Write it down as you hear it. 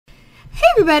Hey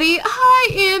everybody, I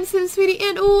am simsweetie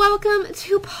and welcome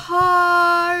to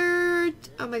part,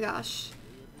 oh my gosh,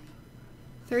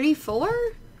 34?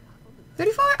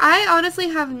 34? I honestly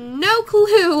have no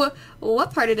clue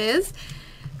what part it is.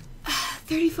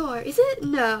 34, is it?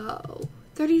 No.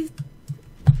 30,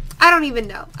 I don't even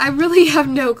know. I really have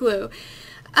no clue.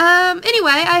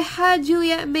 Anyway, I had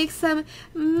Juliet make some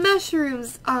mushroom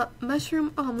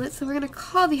omelets, so we're gonna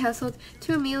call the household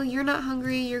to a meal. You're not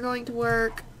hungry, you're going to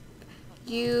work.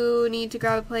 You need to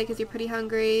grab a plate because you're pretty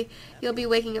hungry. You'll be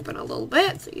waking up in a little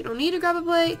bit, so you don't need to grab a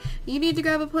plate. You need to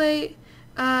grab a plate.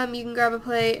 You can grab a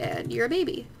plate and you're a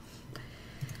baby.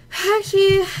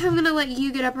 Actually, I'm gonna let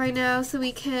you get up right now so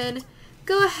we can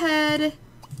go ahead,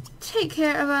 take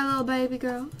care of our little baby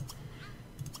girl.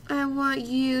 I want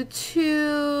you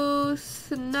to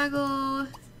snuggle,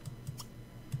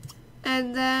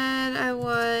 and then I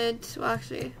want, well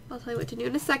actually, I'll tell you what to do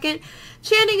in a second.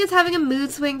 Channing is having a mood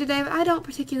swing today, but I don't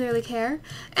particularly care. And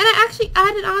I actually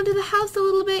added on to the house a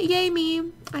little bit, yay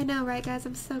me. I know, right guys,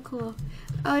 I'm so cool.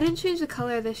 Oh, I didn't change the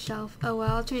color of this shelf. Oh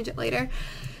well, I'll change it later.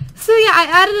 So yeah, I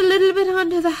added a little bit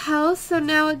onto the house, so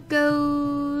now it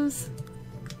goes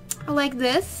like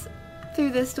this,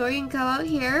 through this door. You can go out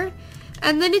here.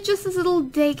 And then it's just this little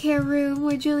daycare room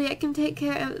where Juliet can take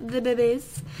care of the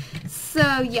babies.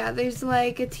 So yeah, there's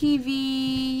like a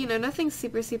TV, you know, nothing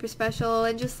super special,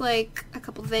 and just like a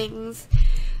couple things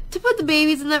to put the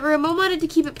babies in that room. I wanted to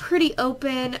keep it pretty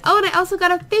open. Oh, and I also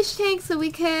got a fish tank so we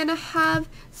can have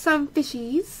some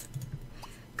fishies.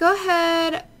 Go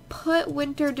ahead, put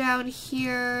Winter down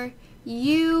here.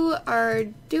 You are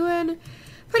doing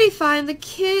pretty fine. The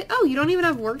kid, oh, you don't even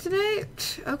have work today?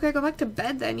 Okay, go back to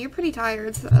bed then. You're pretty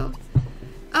tired, so.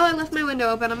 Oh, I left my window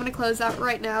open. I'm gonna close that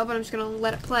right now, but I'm just gonna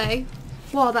let it play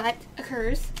while that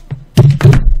occurs.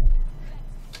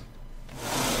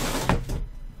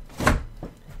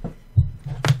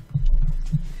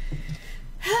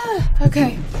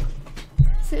 Okay,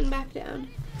 sitting back down.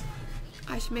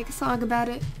 I should make a song about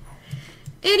it.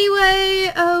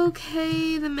 Anyway,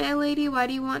 okay, the mail lady, why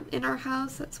do you want in our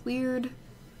house? That's weird.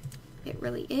 It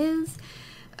really is.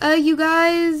 You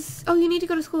guys, oh, you need to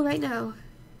go to school right now.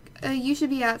 You should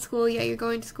be at school. Yeah, you're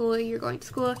going to school. You're going to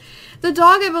school. The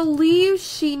dog, I believe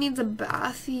she needs a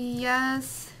bath.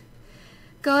 Yes.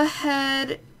 Go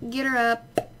ahead. Get her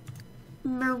up.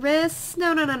 Maris.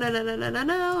 No,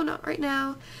 not right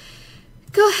now.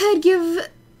 Go ahead. Give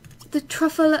the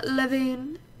truffle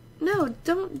living. No,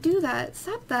 don't do that.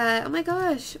 Stop that. Oh my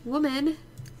gosh. Woman.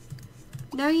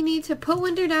 Now you need to put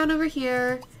Winter down over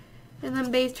here and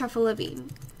then bathe truffle living.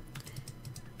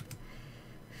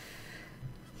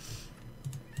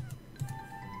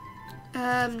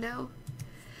 No.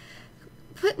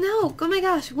 No, oh my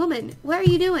gosh, woman, what are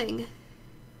you doing?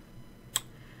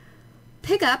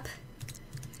 Pick up.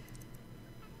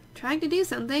 Trying to do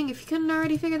something. If you couldn't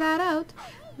already figure that out,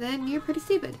 then you're pretty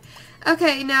stupid.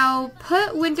 Okay, now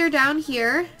put Winter down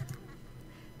here.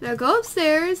 Now go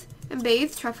upstairs and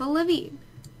bathe Truffle Levine.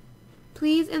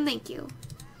 Please and thank you.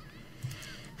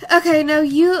 Okay, now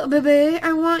you, baby,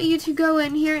 I want you to go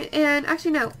in here and,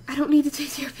 actually no, I don't need to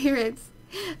change your appearance.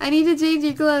 I need to change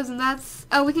your clothes, and that's,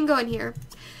 oh, we can go in here.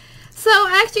 So,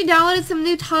 I actually downloaded some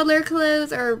new toddler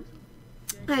clothes, or,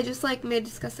 I just, like, made a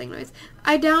disgusting noise.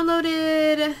 I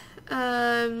downloaded,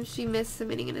 she missed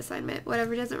submitting an assignment.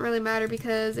 Whatever, doesn't really matter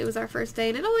because it was our first day,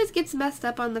 and it always gets messed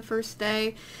up on the first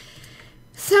day.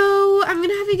 So, I'm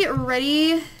gonna have you get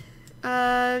ready.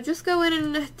 Just go in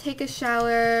and take a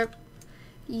shower.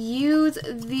 Use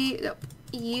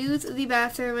the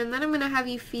bathroom, and then I'm gonna have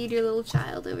you feed your little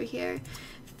child over here.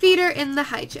 Feed her in the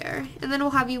high chair, and then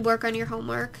we'll have you work on your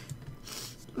homework.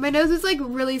 My nose is like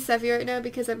really stuffy right now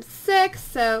because I'm sick,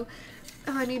 so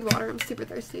oh, I need water. I'm super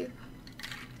thirsty.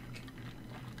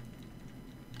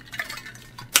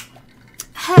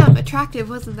 Attractive,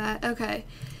 wasn't that? Okay.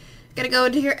 Gotta go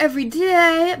into here every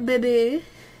day, baby.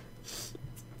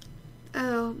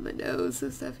 Oh, my nose so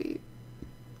stuffy.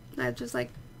 I just like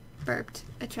burped.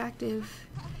 Attractive.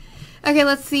 Okay,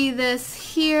 let's see this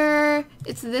here.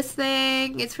 It's this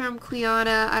thing. It's from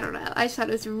Quiana. I don't know. I just thought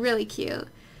it was really cute.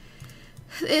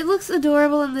 It looks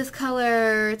adorable in this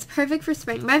color. It's perfect for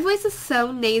spring. My voice is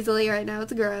so nasally right now.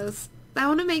 It's gross. I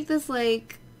want to make this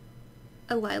like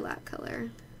a lilac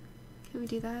color. Can we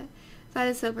do that? That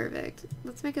is so perfect.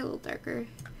 Let's make it a little darker.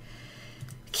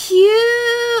 Cute!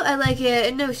 I like it.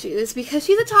 And no shoes, because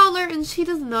she's a toddler and she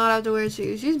does not have to wear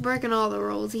shoes. She's breaking all the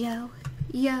rules. Yo.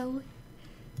 Yo.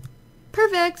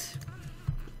 Perfect.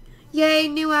 Yay,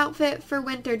 new outfit for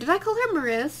Winter. Did I call her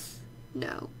Maris?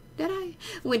 No. Did I?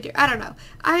 Winter. I don't know.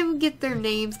 I get their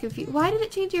names confused. Why did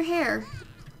it change your hair?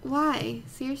 Why?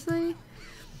 Seriously?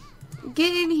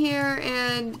 get in here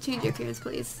and change your appearance,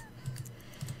 please.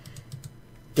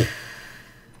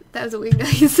 That was a weird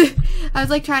noise. I was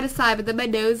like trying to sigh, but then my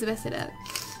nose messed it up.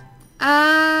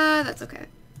 That's okay.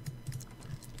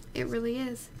 It really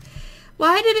is.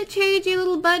 Why did it change, you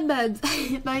little buds?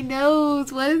 My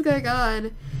nose, what is going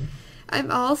on?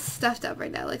 I'm all stuffed up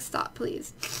right now. Like, stop,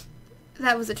 please.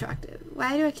 That was attractive.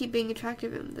 Why do I keep being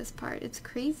attractive in this part? It's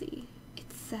crazy.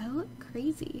 It's so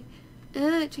crazy.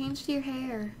 It changed your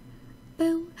hair.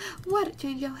 Boom. Why'd it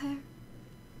change your hair?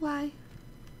 Why?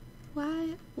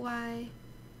 Why? Why?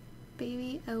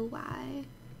 Baby, oh why?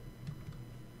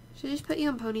 Should I just put you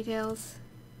on ponytails?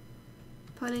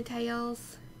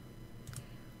 Ponytails.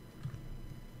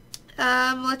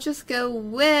 Let's just go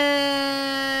with...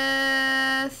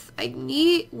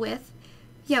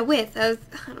 Yeah, with. I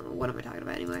don't know, what am I talking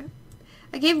about anymore?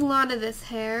 I gave Lana this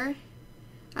hair.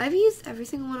 I've used every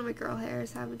single one of my girl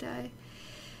hairs, haven't I?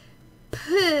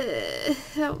 I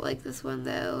don't like this one,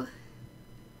 though.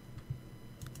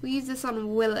 We use this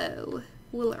on Willer.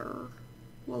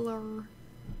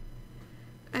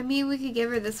 I mean, we could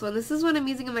give her this one. This is what I'm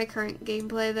using in my current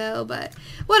gameplay, though, but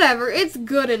whatever. It's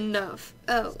good enough.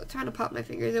 Oh, I'm trying to pop my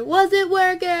fingers. It wasn't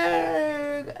working.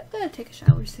 I gotta take a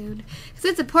shower soon, because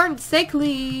it's important to stay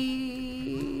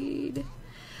clean.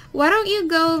 Why don't you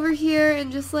go over here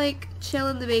and just, like, chill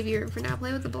in the baby room for now?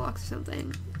 Play with the blocks or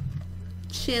something.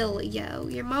 Chill, yo.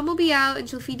 Your mom will be out and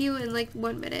she'll feed you in like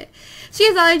 1 minute. She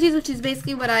has allergies, which is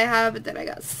basically what I have, but then I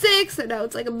got sick, so now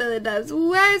it's like a million times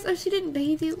worse. Oh, she didn't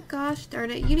bathe you? Gosh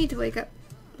darn it. You need to wake up.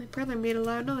 My brother made a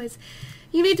loud noise.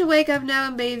 You need to wake up now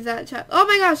and bathe that child. Oh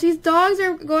my gosh, these dogs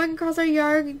are going across our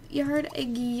yard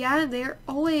again. They're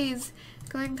always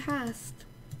going past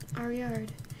our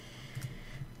yard.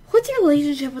 What's your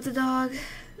relationship with the dog?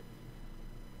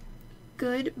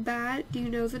 Good, bad? Do you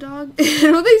know the dog? I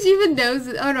don't think she even knows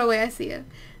it. Oh no, wait, I see it.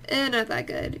 Not that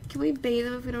good. Can we bathe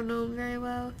him if we don't know him very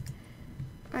well?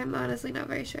 I'm honestly not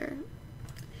very sure.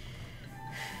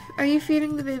 Are you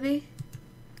feeding the baby?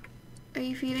 Are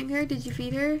you feeding her? Did you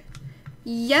feed her?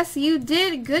 Yes, you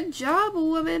did. Good job,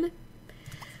 woman.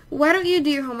 Why don't you do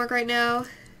your homework right now?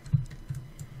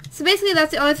 So basically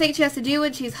that's the only thing she has to do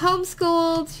when she's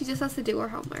homeschooled. She just has to do her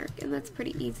homework, and that's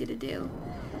pretty easy to do.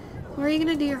 Where are you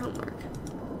going to do your homework?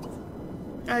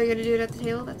 Oh, you're going to do it at the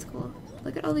table? That's cool.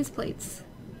 Look at all these plates.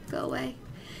 Go away.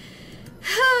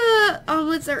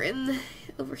 Omelets are in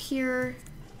over here.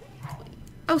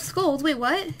 Oh, scolds. Wait,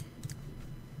 what?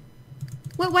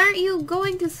 What? Why aren't you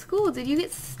going to school? Did you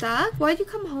get stuck? Why'd you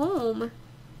come home?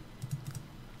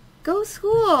 Go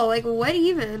school. Like, what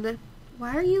even?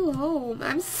 Why are you home?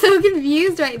 I'm so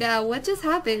confused right now. What just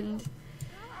happened?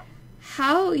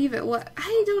 How even? What?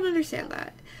 I don't understand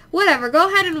that. Whatever, go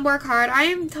ahead and work hard. I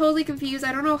am totally confused.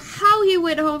 I don't know how he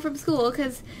went home from school,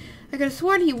 because I could have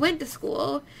sworn he went to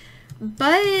school.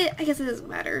 But I guess it doesn't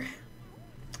matter.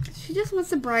 She just wants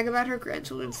to brag about her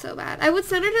grandchildren so bad. I would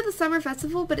send her to the summer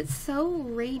festival, but it's so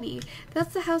rainy.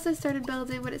 That's the house I started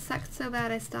building, but it sucked so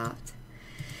bad I stopped.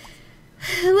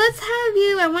 Let's have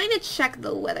you... I want you to check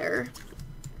the weather,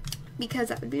 because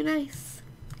that would be nice.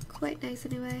 Quite nice,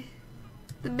 anyway.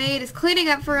 The maid is cleaning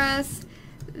up for us.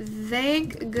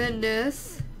 Thank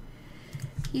goodness.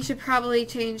 You should probably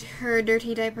change her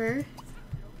dirty diaper.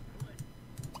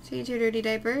 Change her dirty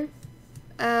diaper.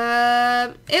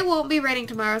 It won't be raining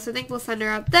tomorrow, so I think we'll send her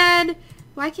out then.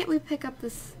 Why can't we pick up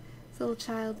this little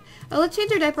child? Oh, let's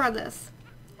change her diaper on this.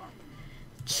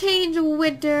 Change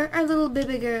Winter, our little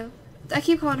baby girl. I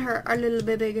keep calling her our little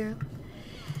baby girl.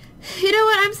 You know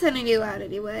what? I'm sending you out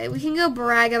anyway. We can go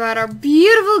brag about our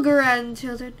beautiful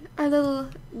grandchildren. Our little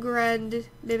grand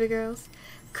baby girls.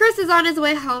 Chris is on his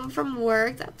way home from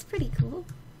work. That's pretty cool.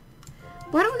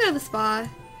 Why don't we go to the spa?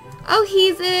 Oh,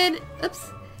 he's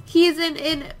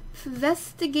an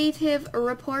investigative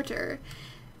reporter.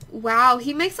 Wow,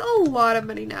 he makes a lot of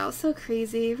money now. So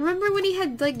crazy. Remember when he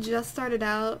had like just started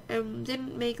out and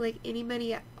didn't make like any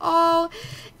money at all?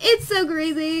 It's so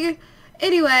crazy.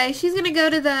 Anyway, she's gonna go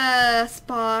to the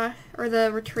spa or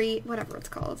the retreat, whatever it's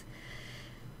called.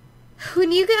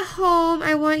 When you get home,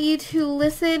 I want you to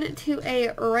listen to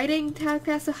a writing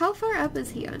podcast. So how far up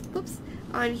is he on? Whoops.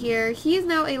 On here. He is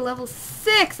now a level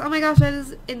 6. Oh my gosh, that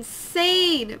is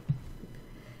insane.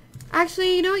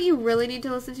 Actually, you know what you really need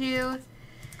to listen to?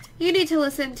 You need to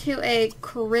listen to a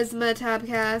charisma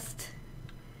tabcast.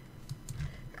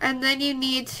 And then you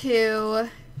need to...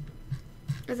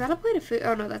 Is that a plate of food?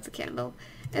 Oh no, that's a candle.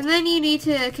 And then you need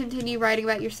to continue writing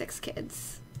about your 6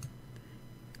 kids.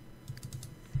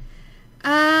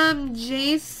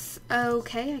 Jace...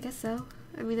 Okay, I guess so.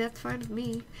 I mean, that's fine with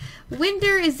me.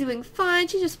 Winter is doing fine.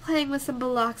 She's just playing with some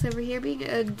blocks over here, being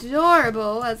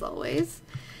adorable, as always.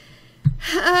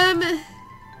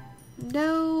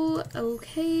 No,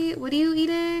 okay. What are you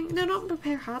eating? No, don't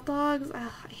prepare hot dogs.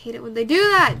 Ugh, I hate it when they do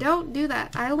that. Don't do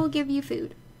that. I will give you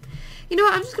food. You know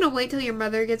what? I'm just going to wait till your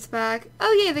mother gets back.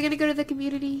 Oh, yeah, they're going to go to the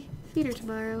community theater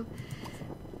tomorrow.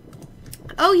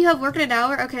 Oh, you have work in an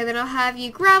hour? Okay, then I'll have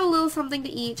you grab a little something to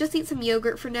eat. Just eat some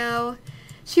yogurt for now.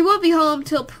 She won't be home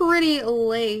till pretty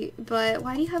late, but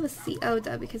why do you have a seat? Oh,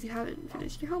 duh, because you haven't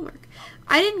finished your homework.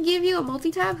 I didn't give you a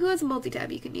multi-tab. Who has a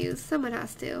multi-tab you can use? Someone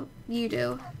has to. You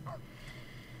do.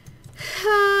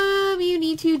 You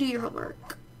need to do your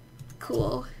homework.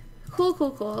 Cool. Cool,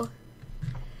 cool, cool.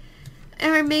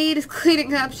 And our maid is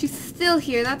cleaning up. She's still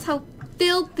here. That's how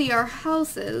filthy our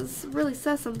house is. Really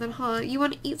says something, huh? You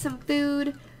want to eat some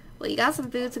food? Well, you got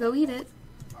some food, so go eat it.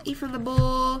 Eat from the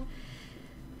bowl.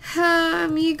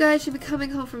 You guys should be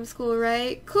coming home from school,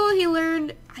 right? Cool, he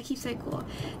learned, I keep saying cool.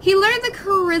 He learned the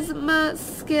charisma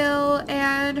skill,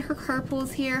 and her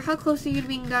carpool's here. How close are you to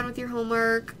being done with your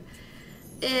homework?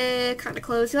 Kind of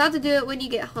close. You'll have to do it when you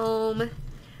get home.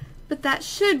 But that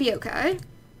should be okay.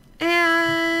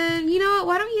 And, you know what,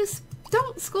 why don't you,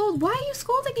 don't scold. Why are you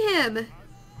scolding him?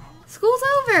 School's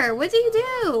over. What did you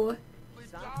do?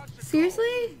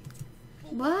 Seriously?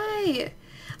 Why?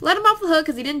 Let him off the hook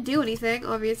because he didn't do anything,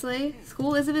 obviously.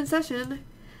 School isn't in session.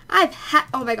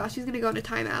 Oh my gosh, he's going to go into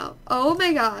timeout. Oh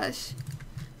my gosh.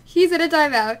 He's in a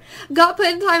timeout. Got put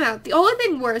in timeout. The only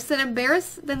thing worse than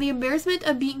the embarrassment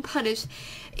of being punished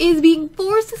is being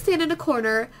forced to stand in a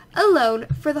corner alone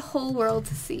for the whole world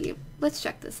to see. Let's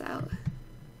check this out.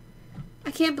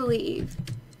 I can't believe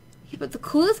he put the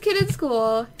coolest kid in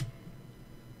school,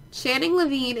 Channing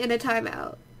Levine, in a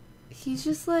timeout. He's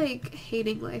just like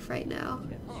hating life right now.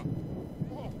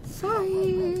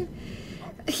 Sorry.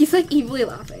 He's like evilly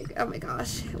laughing. Oh my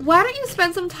gosh. Why don't you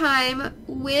spend some time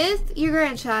with your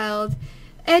grandchild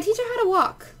and teach her how to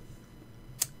walk?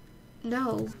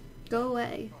 No. Go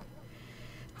away.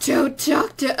 Don't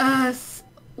talk to us.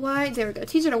 Why? There we go.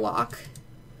 Teach her to walk.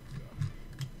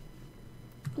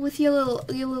 With your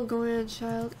little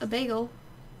grandchild. A bagel.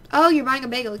 Oh, you're buying a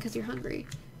bagel because you're hungry.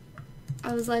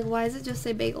 I was like, why does it just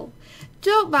say bagel?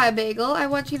 Don't buy a bagel. I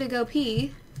want you to go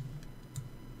pee.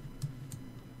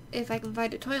 If I can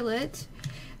find a toilet.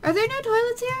 Are there no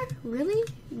toilets here? Really?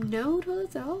 No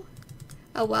toilets at all?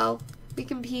 Oh well. We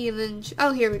can pee and then...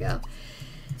 Oh, here we go.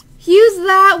 Use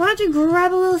that. Why don't you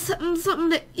grab a little something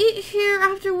to eat here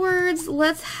afterwards?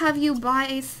 Let's have you buy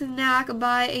a snack,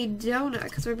 buy a donut,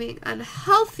 because we're being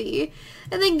unhealthy.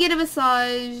 And then get a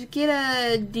massage. Get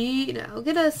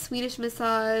a Swedish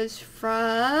massage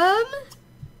from...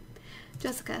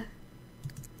 Jessica.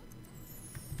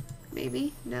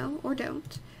 Maybe. No. Or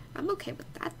don't. I'm okay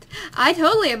with that. I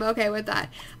totally am okay with that.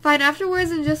 Fine,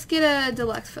 afterwards and just get a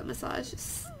deluxe foot massage.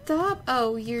 Stop.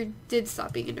 Oh, you did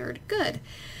stop being a nerd. Good.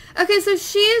 Okay, so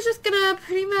she is just gonna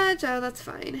pretty much... Oh, that's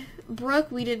fine.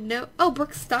 Brooke, we didn't know... Oh,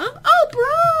 Brooke Stump?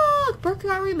 Oh, Brooke! Brooke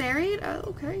got remarried? Oh,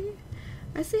 okay.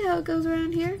 I see how it goes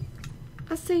around here.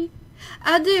 I see.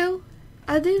 I do.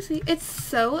 I do see. It's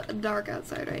so dark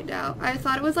outside right now. I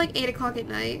thought it was like 8 o'clock at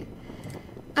night.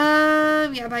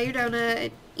 Yeah, buy your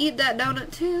donut. Eat that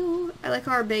donut too. I like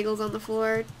our bagels on the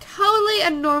floor. Totally a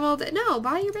normal day. No,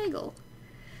 buy your bagel.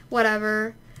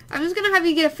 Whatever. I'm just gonna have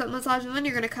you get a foot massage and then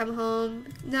you're gonna come home.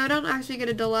 No, don't actually get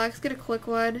a deluxe. Get a quick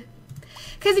one.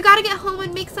 Because you gotta get home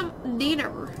and make some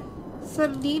dinner.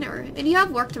 Some dinner. And you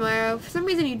have work tomorrow. For some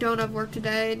reason you don't have work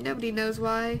today. Nobody knows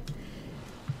why.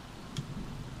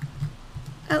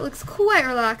 That looks quite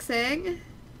relaxing.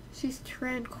 She's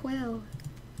tranquil.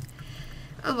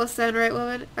 Almost done, right,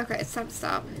 woman? Okay, it's time to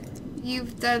stop.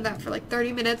 You've done that for like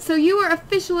 30 minutes, so you are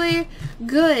officially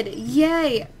good.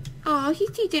 Yay! Oh,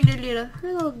 he's teaching her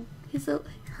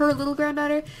little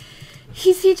granddaughter.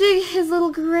 He's teaching his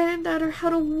little granddaughter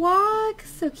how to walk.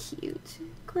 So cute,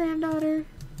 granddaughter.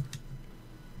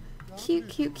 Cute,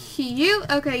 cute,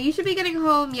 cute. Okay, you should be getting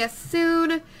home. Yes,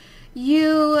 soon.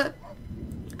 You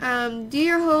do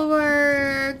your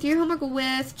homework. Do your homework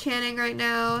with Channing right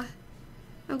now.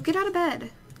 Oh, get out of bed.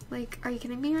 Like, are you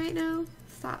kidding me right now?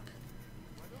 Stop.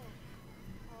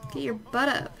 Get your butt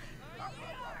up.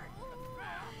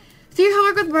 Do your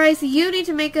homework with Bryce. You need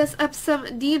to make us up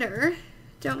some dinner.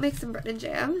 Don't make some bread and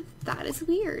jam. That is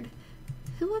weird.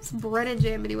 Who wants bread and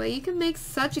jam anyway? You can make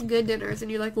such good dinners and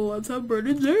you're like, well, let's have bread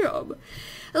and jam.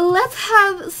 Let's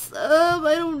have some,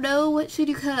 I don't know, what should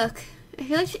you cook? I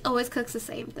feel like she always cooks the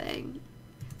same thing.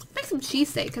 Let's make some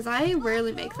cheesesteak because I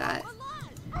rarely make that.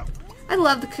 I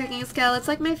love the cooking scale. It's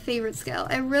like my favorite scale.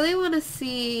 I really want to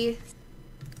see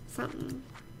something.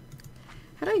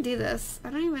 How do I do this? I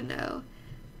don't even know.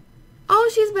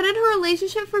 Oh, she's been in her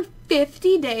relationship for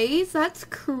 50 days? That's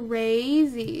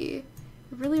crazy.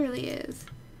 It really, really is.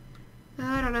 Oh,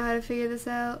 I don't know how to figure this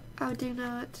out. Oh, do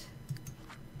not.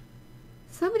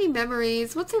 So many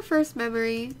memories. What's her first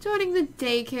memory? Joining the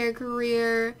daycare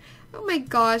career. Oh my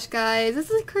gosh, guys.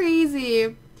 This is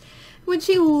crazy. When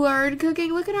she learned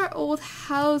cooking, look at our old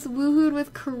house. Woohooed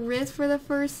with Chris for the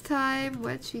first time.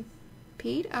 What, she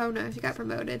peed? Oh no, she got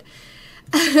promoted.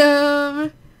 All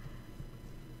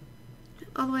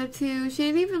the way up to, she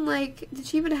didn't even did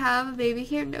she even have a baby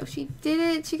here? No, she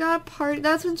didn't. She got a party.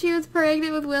 That's when she was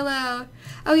pregnant with Willow.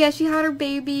 Oh yeah, she had her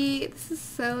baby. This is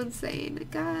so insane.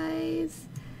 Guys,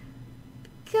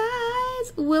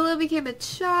 Willow became a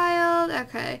child.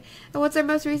 Okay. And what's our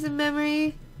most recent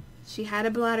memory? She had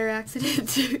a bladder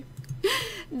accident.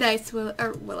 Nice,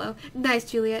 Willow.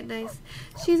 Nice, Juliet. Nice.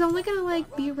 She's only gonna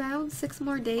be around 6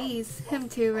 more days. Him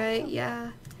too, right?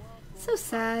 Yeah. So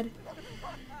sad.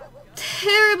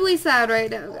 Terribly sad right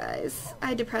now, guys.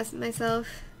 I depressed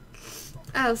myself.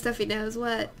 Oh, Stuffy knows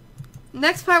what.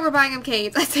 Next part, we're buying him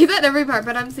canes. I say that in every part,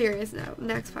 but I'm serious now.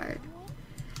 Next part.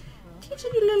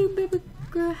 Teaching you little baby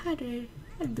girl how to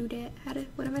do that.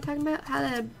 What am I talking about?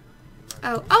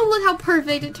 Oh, look how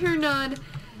perfect it turned on.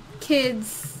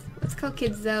 Kids. Let's call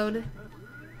Kids Zone.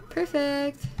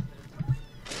 Perfect.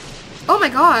 Oh my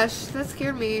gosh, that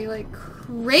scared me like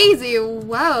crazy.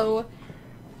 Whoa.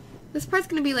 This part's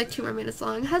gonna be like 2 more minutes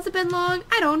long. Has it been long?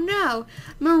 I don't know.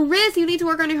 Maris, you need to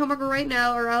work on your homework right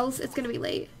now or else it's gonna be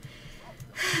late.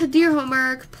 Do your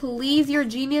homework, please. You're a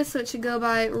genius, so it should go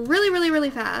by really, really, really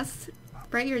fast.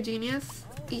 Right? You're a genius?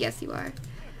 Yes, you are.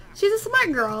 She's a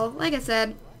smart girl. Like I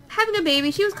said, having a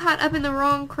baby, she was caught up in the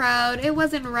wrong crowd. It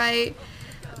wasn't right.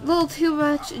 A little too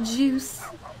much juice.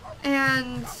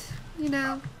 And, you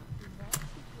know,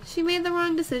 she made the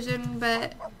wrong decision,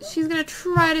 but she's gonna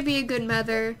try to be a good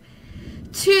mother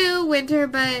to Winter,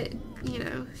 but, you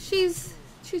know, she's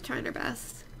trying her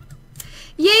best.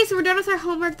 Yay, so we're done with our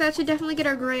homework. That should definitely get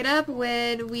our grade up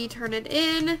when we turn it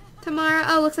in tomorrow.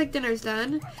 Oh, looks like dinner's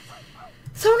done.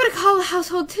 So we're going to call the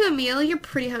household to a meal. You're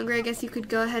pretty hungry. I guess you could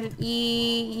go ahead and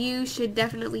eat. You should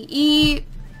definitely eat.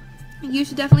 You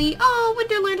should definitely eat. Oh,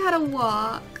 Winter learned how to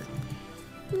walk.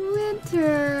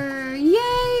 Winter.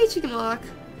 Yay, she can walk.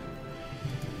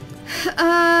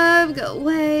 Go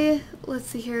away. Let's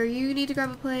see here. You need to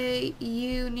grab a plate.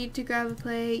 You need to grab a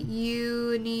plate.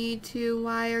 You need to,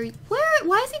 why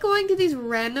is he going to these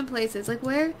random places? Like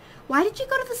why did you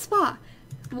go to the spa?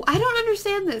 I don't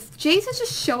understand this. Jace is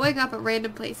just showing up at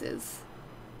random places.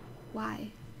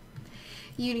 Why?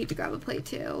 You need to grab a plate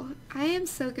too. I am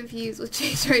so confused with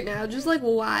Jace right now. Just like,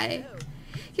 why?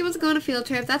 He wants to go on a field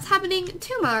trip. That's happening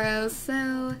tomorrow,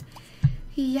 so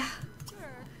yeah.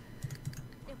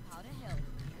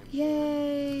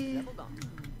 Yay.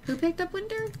 Who picked up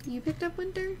Winter? You picked up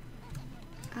Winter?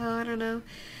 Oh, I don't know.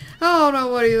 Oh no,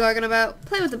 what are you talking about?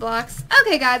 Play with the blocks.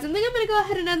 Okay, guys, I think I'm going to go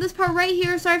ahead and end this part right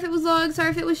here. Sorry if it was long. Sorry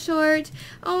if it was short.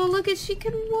 Oh, look at, she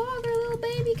can walk. Our little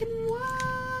baby can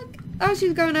walk. Oh,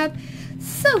 she's growing up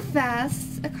so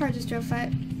fast. A car just drove by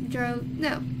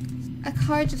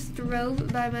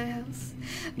my house.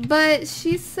 But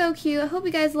she's so cute. I hope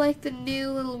you guys like the new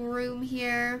little room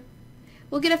here.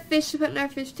 We'll get a fish to put in our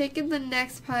fish tank in the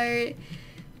next part.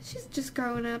 She's just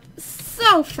growing up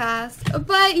so fast.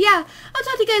 But yeah, I'll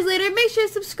talk to you guys later. Make sure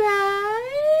to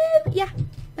subscribe. Yeah.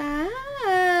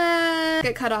 Bye.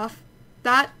 Get cut off.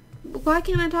 Why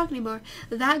can't I talk anymore?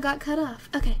 That got cut off.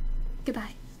 Okay.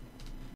 Goodbye.